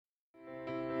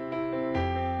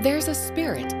There's a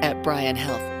spirit at Bryan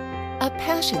Health, a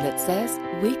passion that says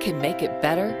we can make it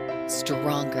better,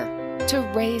 stronger, to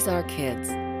raise our kids,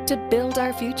 to build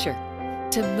our future,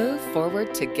 to move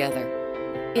forward together.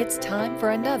 It's time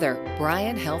for another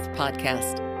Bryan Health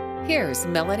podcast. Here's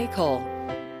Melanie Cole.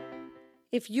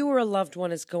 If you or a loved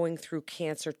one is going through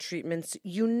cancer treatments,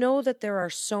 you know that there are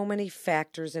so many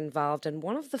factors involved, and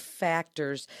one of the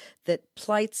factors that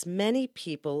plights many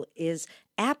people is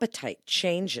appetite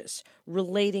changes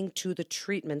relating to the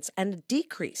treatments and a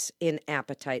decrease in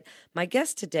appetite. My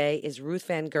guest today is Ruth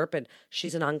Van Gerpen.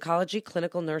 She's an oncology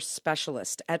clinical nurse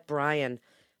specialist at Bryan.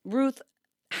 Ruth,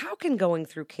 how can going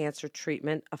through cancer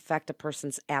treatment affect a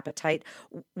person's appetite?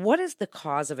 What is the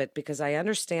cause of it? Because I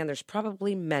understand there's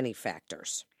probably many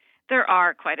factors. There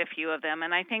are quite a few of them,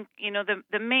 and I think,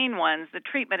 the main ones, the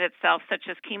treatment itself, such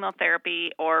as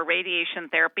chemotherapy or radiation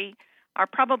therapy, are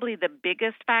probably the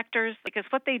biggest factors, because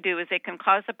what they do is they can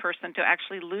cause a person to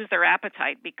actually lose their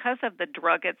appetite because of the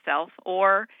drug itself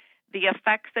or the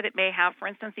effects that it may have, for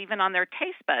instance, even on their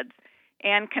taste buds,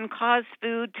 and can cause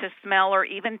food to smell or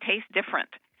even taste different.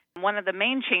 One of the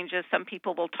main changes some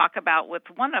people will talk about with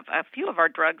a few of our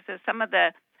drugs is some of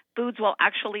the foods will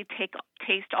actually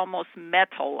taste almost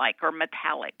metal-like or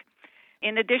metallic.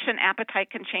 In addition, appetite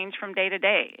can change from day to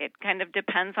day. It kind of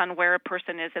depends on where a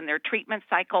person is in their treatment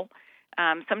cycle.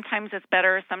 Sometimes it's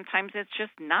better, sometimes it's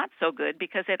just not so good,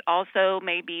 because it also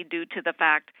may be due to the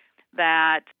fact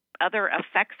that other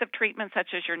effects of treatment, such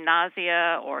as your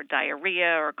nausea or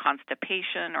diarrhea or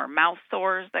constipation or mouth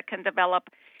sores that can develop,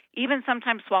 even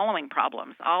sometimes swallowing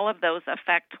problems, all of those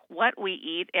affect what we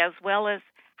eat as well as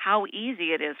how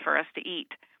easy it is for us to eat.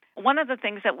 One of the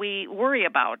things that we worry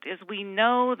about is we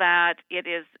know that it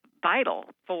is vital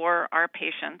for our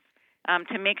patients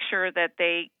to make sure that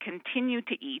they continue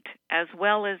to eat as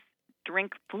well as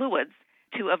drink fluids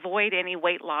to avoid any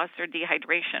weight loss or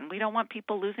dehydration. We don't want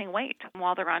people losing weight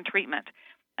while they're on treatment.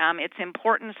 It's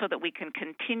important so that we can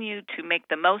continue to make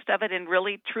the most of it and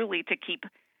really, truly to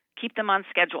keep them on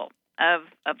schedule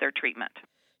of their treatment.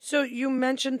 So you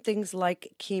mentioned things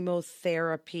like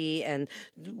chemotherapy, and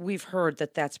we've heard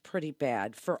that that's pretty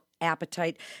bad for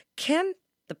appetite. Can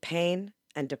the pain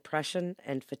and depression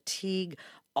and fatigue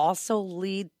also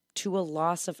lead to a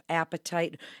loss of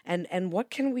appetite? And what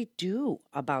can we do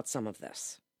about some of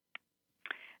this?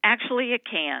 Actually, it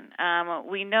can.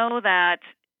 We know that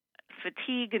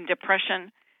fatigue and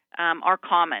depression are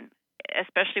common,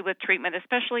 especially with treatment,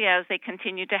 especially as they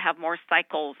continue to have more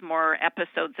cycles, more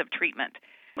episodes of treatment.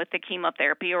 With the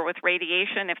chemotherapy or with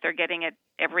radiation, if they're getting it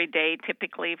every day,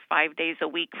 typically 5 days a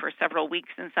week for several weeks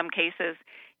in some cases,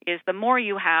 is the more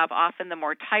you have, often the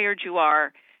more tired you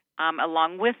are.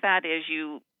 Along with that is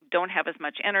you don't have as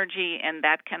much energy, and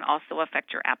that can also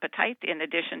affect your appetite in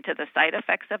addition to the side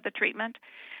effects of the treatment.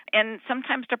 And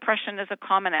sometimes depression is a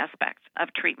common aspect of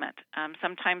treatment.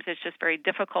 Sometimes it's just very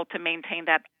difficult to maintain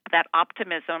that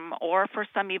optimism, or for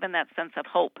some even that sense of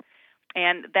hope.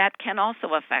 And that can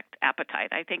also affect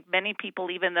appetite. I think many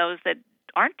people, even those that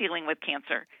aren't dealing with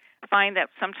cancer, find that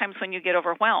sometimes when you get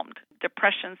overwhelmed,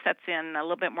 depression sets in, a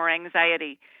little bit more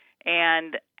anxiety,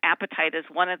 and appetite is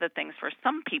one of the things for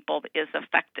some people is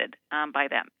affected by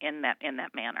them in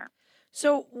that manner.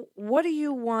 So what do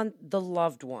you want the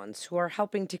loved ones who are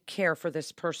helping to care for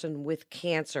this person with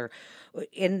cancer,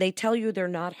 and they tell you they're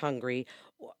not hungry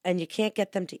and you can't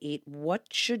get them to eat? What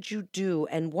should you do,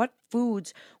 and what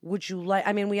foods would you like?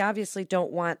 I mean, we obviously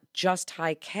don't want just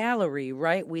high calorie,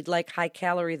 right? We'd like high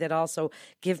calorie that also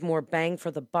give more bang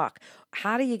for the buck.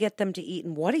 How do you get them to eat,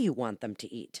 and what do you want them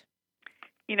to eat?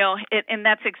 And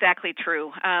that's exactly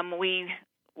true. We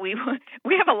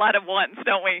have a lot of wants,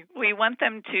 don't we? We want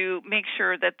them to make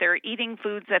sure that they're eating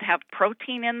foods that have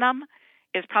protein in them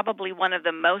is probably one of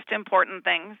the most important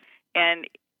things. And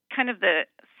kind of the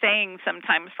saying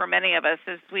sometimes for many of us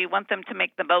is we want them to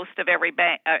make the most of every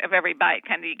bite.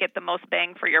 Kind of you get the most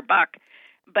bang for your buck.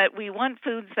 But we want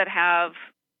foods that have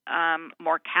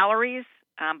more calories,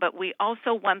 but we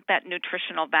also want that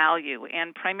nutritional value,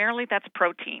 and primarily that's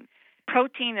protein.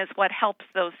 Protein is what helps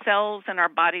those cells in our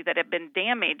body that have been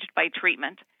damaged by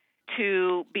treatment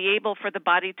to be able for the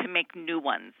body to make new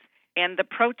ones. And the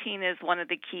protein is one of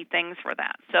the key things for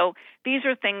that. So these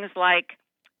are things like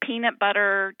peanut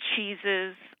butter,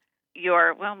 cheeses,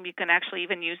 you can actually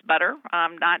even use butter,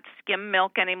 not skim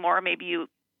milk anymore. Maybe you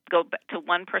go to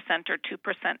 1% or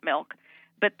 2% milk.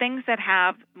 But things that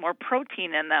have more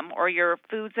protein in them, or your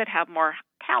foods that have more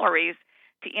calories,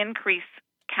 to increase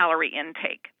calorie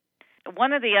intake.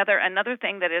 Another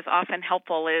thing that is often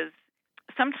helpful is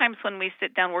sometimes when we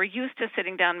sit down, we're used to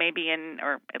sitting down maybe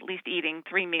or at least eating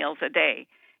 3 meals a day.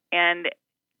 And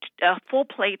a full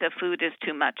plate of food is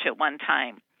too much at one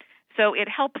time. So it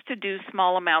helps to do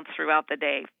small amounts throughout the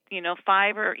day,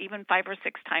 5 or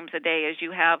 6 times a day, as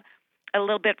you have a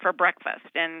little bit for breakfast.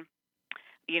 And,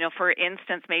 for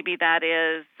instance, maybe that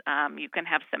is you can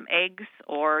have some eggs,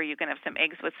 or you can have some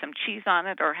eggs with some cheese on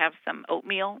it, or have some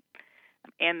oatmeal.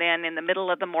 And then in the middle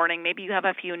of the morning, maybe you have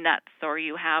a few nuts, or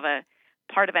you have a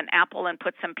part of an apple and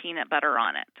put some peanut butter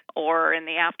on it. Or in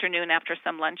the afternoon after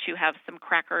some lunch, you have some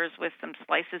crackers with some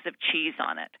slices of cheese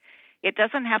on it. It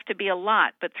doesn't have to be a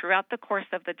lot, but throughout the course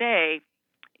of the day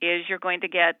you're going to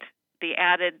get the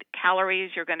added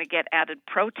calories, you're going to get added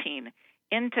protein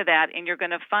into that, and you're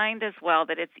going to find as well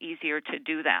that it's easier to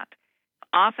do that.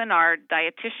 Often our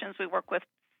dietitians we work with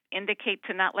indicate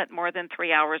to not let more than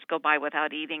 3 hours go by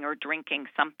without eating or drinking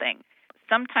something.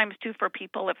 Sometimes, too, for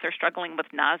people, if they're struggling with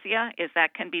nausea, is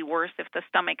that can be worse if the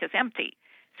stomach is empty.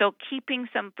 So keeping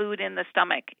some food in the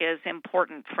stomach is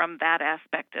important from that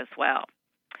aspect as well.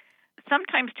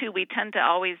 Sometimes, too, we tend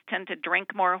to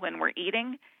drink more when we're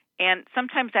eating, and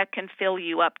sometimes that can fill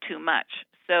you up too much.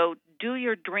 So do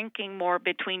your drinking more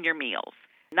between your meals,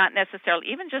 not necessarily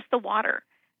even just the water.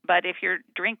 But if you're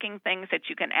drinking things that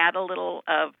you can add a little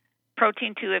of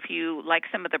protein to, if you like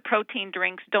some of the protein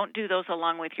drinks, don't do those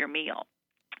along with your meal.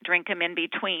 Drink them in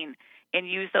between and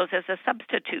use those as a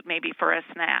substitute maybe for a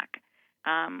snack.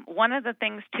 One of the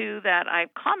things, too, that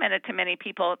I've commented to many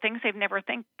people, things they've never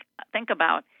think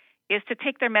about, is to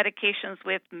take their medications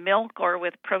with milk or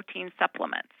with protein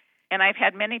supplements. And I've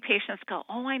had many patients go,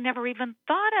 I never even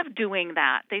thought of doing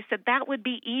that. They said that would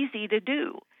be easy to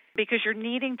do because you're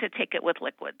needing to take it with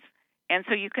liquids. And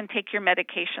so you can take your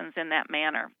medications in that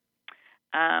manner.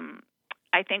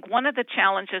 I think one of the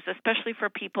challenges, especially for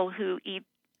people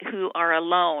who are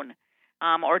alone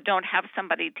or don't have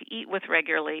somebody to eat with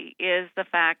regularly, is the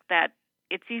fact that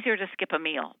it's easier to skip a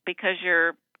meal because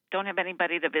you don't have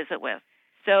anybody to visit with.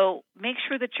 So make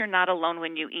sure that you're not alone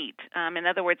when you eat. In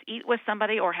other words, eat with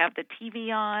somebody or have the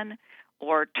TV on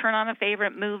or turn on a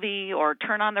favorite movie or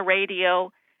turn on the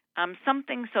radio,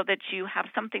 something so that you have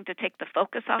something to take the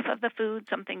focus off of the food,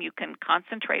 something you can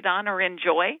concentrate on or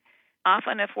enjoy.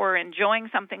 Often if we're enjoying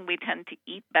something, we tend to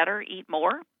eat better, eat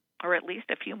more, or at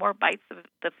least a few more bites of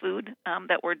the food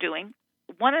that we're doing.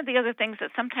 One of the other things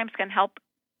that sometimes can help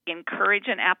encourage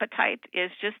an appetite is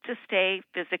just to stay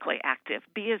physically active.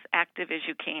 Be as active as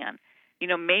you can.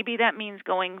 Maybe that means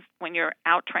going when you're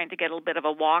out trying to get a little bit of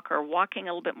a walk or walking a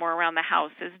little bit more around the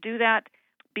house, is do that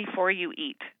before you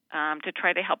eat to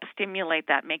try to help stimulate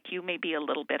that, make you maybe a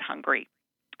little bit hungry.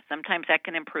 Sometimes that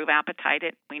can improve appetite.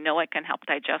 We know it can help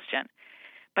digestion.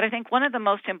 But I think one of the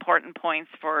most important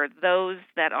points for those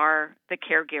that are the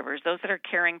caregivers, those that are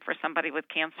caring for somebody with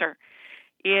cancer,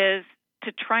 is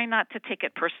to try not to take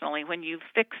it personally. When you've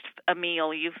fixed a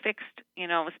meal,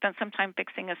 spent some time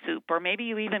fixing a soup, or maybe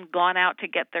you've even gone out to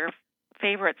get their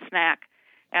favorite snack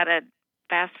at a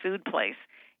fast food place,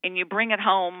 and you bring it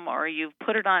home or you've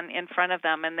put it on in front of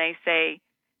them and they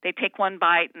take one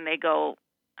bite and they go,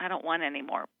 I don't want any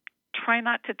more. Try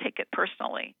not to take it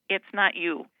personally. It's not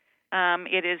you.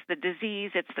 It is the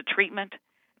disease. It's the treatment.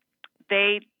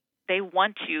 They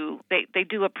want you. They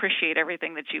do appreciate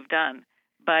everything that you've done,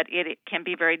 but it can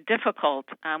be very difficult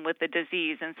with the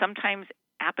disease, and sometimes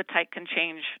appetite can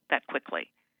change that quickly.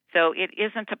 So it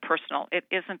isn't a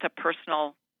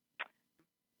personal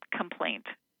complaint.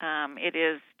 It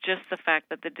is just the fact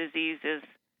that the disease is,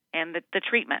 and the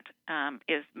treatment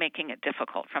is making it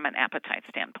difficult from an appetite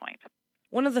standpoint.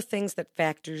 One of the things that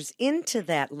factors into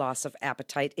that loss of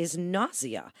appetite is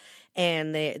nausea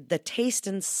and the taste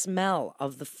and smell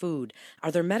of the food.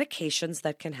 Are there medications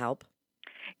that can help?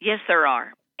 Yes, there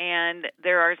are. And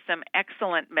there are some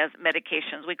excellent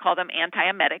medications. We call them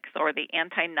antiemetics or the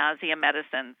anti-nausea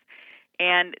medicines.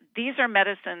 And these are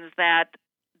medicines that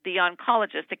the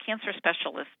oncologist, the cancer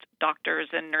specialist, doctors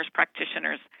and nurse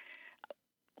practitioners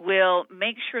will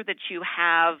make sure that you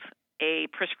have a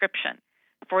prescription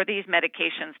for these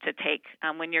medications to take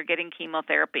when you're getting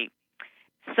chemotherapy.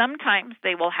 Sometimes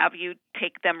they will have you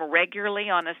take them regularly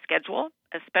on a schedule,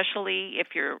 especially if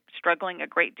you're struggling a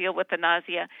great deal with the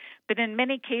nausea. But in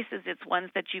many cases, it's ones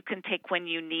that you can take when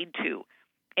you need to.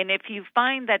 And if you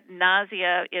find that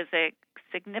nausea is a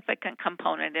significant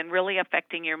component in really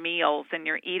affecting your meals and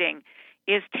your eating,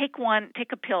 is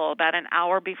take a pill about an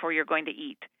hour before you're going to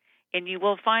eat. And you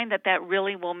will find that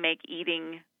really will make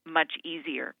eating much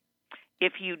easier.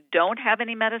 If you don't have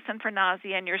any medicine for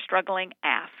nausea and you're struggling,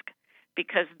 ask,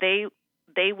 because they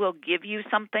will give you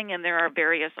something, and there are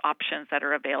various options that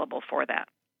are available for that.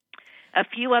 A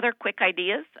few other quick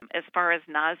ideas as far as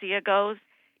nausea goes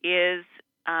is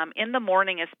in the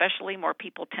morning especially, more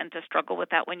people tend to struggle with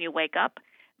that when you wake up,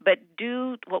 but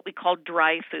do what we call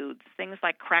dry foods. Things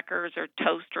like crackers or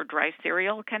toast or dry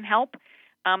cereal can help.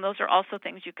 Those are also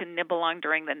things you can nibble on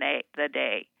during the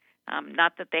day.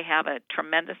 Not that they have a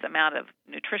tremendous amount of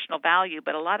nutritional value,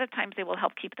 but a lot of times they will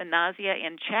help keep the nausea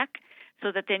in check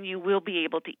so that then you will be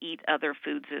able to eat other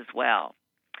foods as well.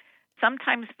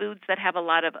 Sometimes foods that have a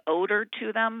lot of odor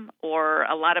to them or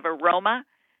a lot of aroma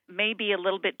may be a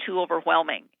little bit too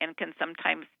overwhelming and can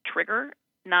sometimes trigger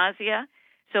nausea.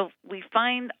 So we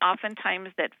find oftentimes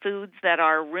that foods that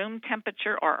are room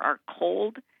temperature or are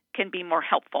cold can be more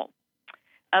helpful.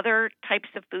 Other types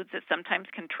of foods that sometimes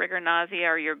can trigger nausea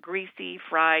are your greasy,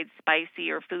 fried,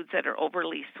 spicy, or foods that are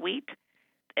overly sweet.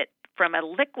 From a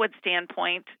liquid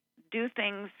standpoint, do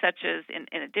things such as,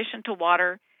 in addition to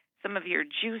water, some of your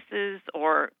juices,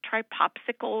 or try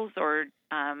popsicles or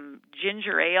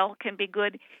ginger ale can be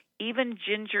good. Even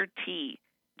ginger tea.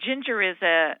 Ginger is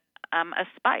a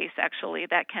spice, actually,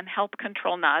 that can help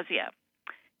control nausea.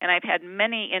 And I've had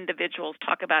many individuals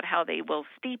talk about how they will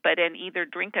steep it and either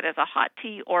drink it as a hot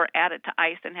tea or add it to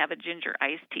ice and have a ginger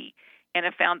iced tea, and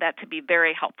have found that to be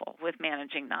very helpful with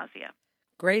managing nausea.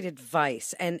 Great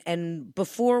advice. And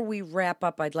before we wrap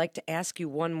up, I'd like to ask you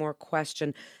one more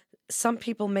question. Some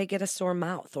people may get a sore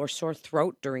mouth or sore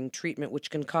throat during treatment, which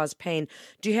can cause pain.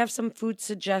 Do you have some food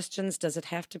suggestions? Does it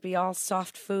have to be all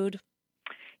soft food?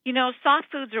 Soft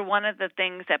foods are one of the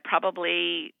things that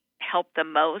probably help the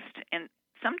most. And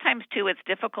sometimes, too, it's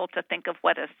difficult to think of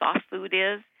what a soft food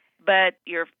is. But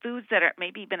your foods that are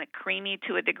maybe even creamy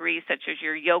to a degree, such as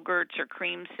your yogurts or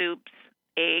cream soups,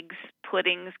 eggs,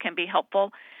 puddings, can be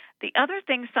helpful. The other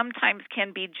thing sometimes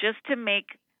can be just to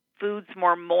make foods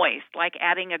more moist, like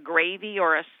adding a gravy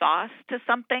or a sauce to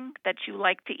something that you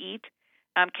like to eat,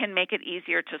 can make it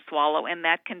easier to swallow, and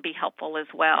that can be helpful as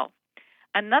well.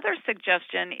 Another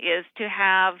suggestion is to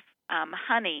have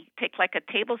honey. Take like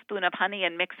a tablespoon of honey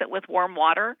and mix it with warm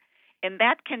water, and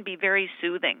that can be very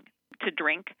soothing to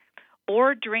drink,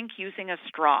 or drink using a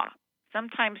straw.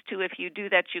 Sometimes, too, if you do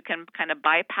that, you can kind of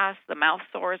bypass the mouth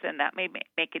sores, and that may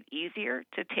make it easier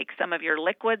to take some of your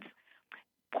liquids.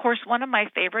 Of course, one of my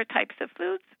favorite types of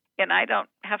foods, and I don't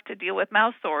have to deal with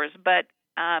mouth sores, but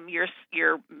your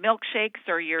milkshakes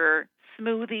or your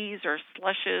smoothies or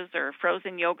slushes or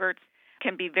frozen yogurts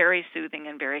can be very soothing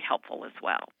and very helpful as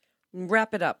well.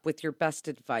 Wrap it up with your best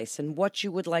advice and what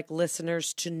you would like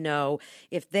listeners to know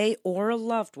if they or a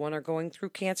loved one are going through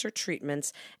cancer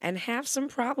treatments and have some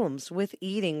problems with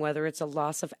eating, whether it's a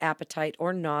loss of appetite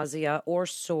or nausea or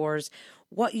sores,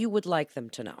 what you would like them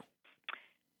to know.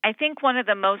 I think one of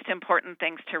the most important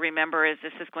things to remember is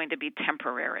this is going to be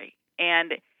temporary,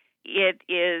 and it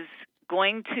is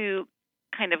going to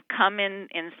kind of come in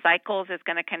cycles. It's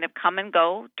going to kind of come and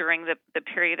go during the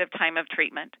period of time of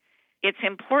treatment. It's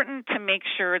important to make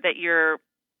sure that your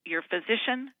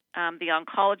physician, the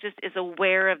oncologist, is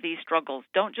aware of these struggles.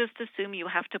 Don't just assume you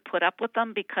have to put up with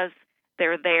them because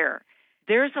they're there.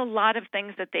 There's a lot of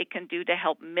things that they can do to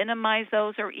help minimize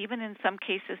those, or even in some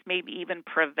cases maybe even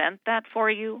prevent that for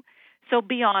you. So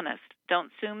be honest.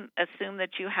 Don't assume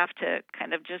that you have to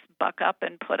kind of just buck up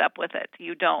and put up with it.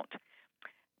 You don't.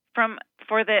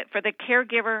 For the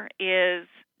caregiver is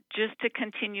just to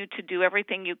continue to do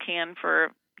everything you can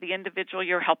for the individual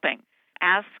you're helping.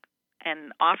 Ask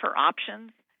and offer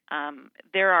options.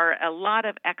 There are a lot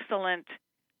of excellent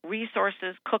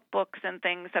resources, cookbooks, and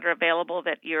things that are available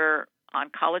that your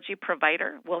oncology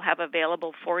provider will have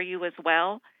available for you as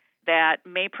well that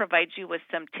may provide you with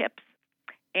some tips.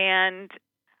 And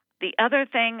the other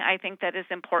thing I think that is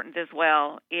important as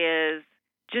well is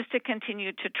just to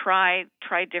continue to try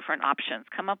different options,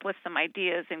 come up with some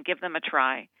ideas and give them a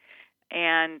try.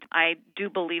 And I do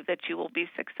believe that you will be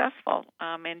successful,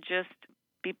 and just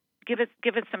give it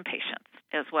some patience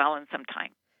as well and some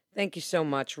time. Thank you so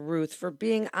much, Ruth, for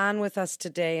being on with us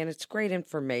today. And it's great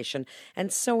information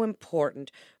and so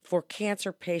important for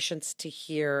cancer patients to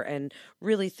hear. And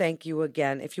really thank you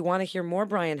again. If you want to hear more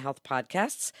Bryan Health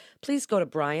podcasts, please go to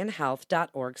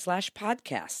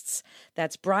bryanhealth.org/podcasts.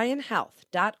 That's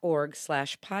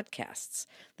bryanhealth.org/podcasts.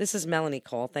 This is Melanie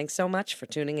Cole. Thanks so much for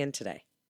tuning in today.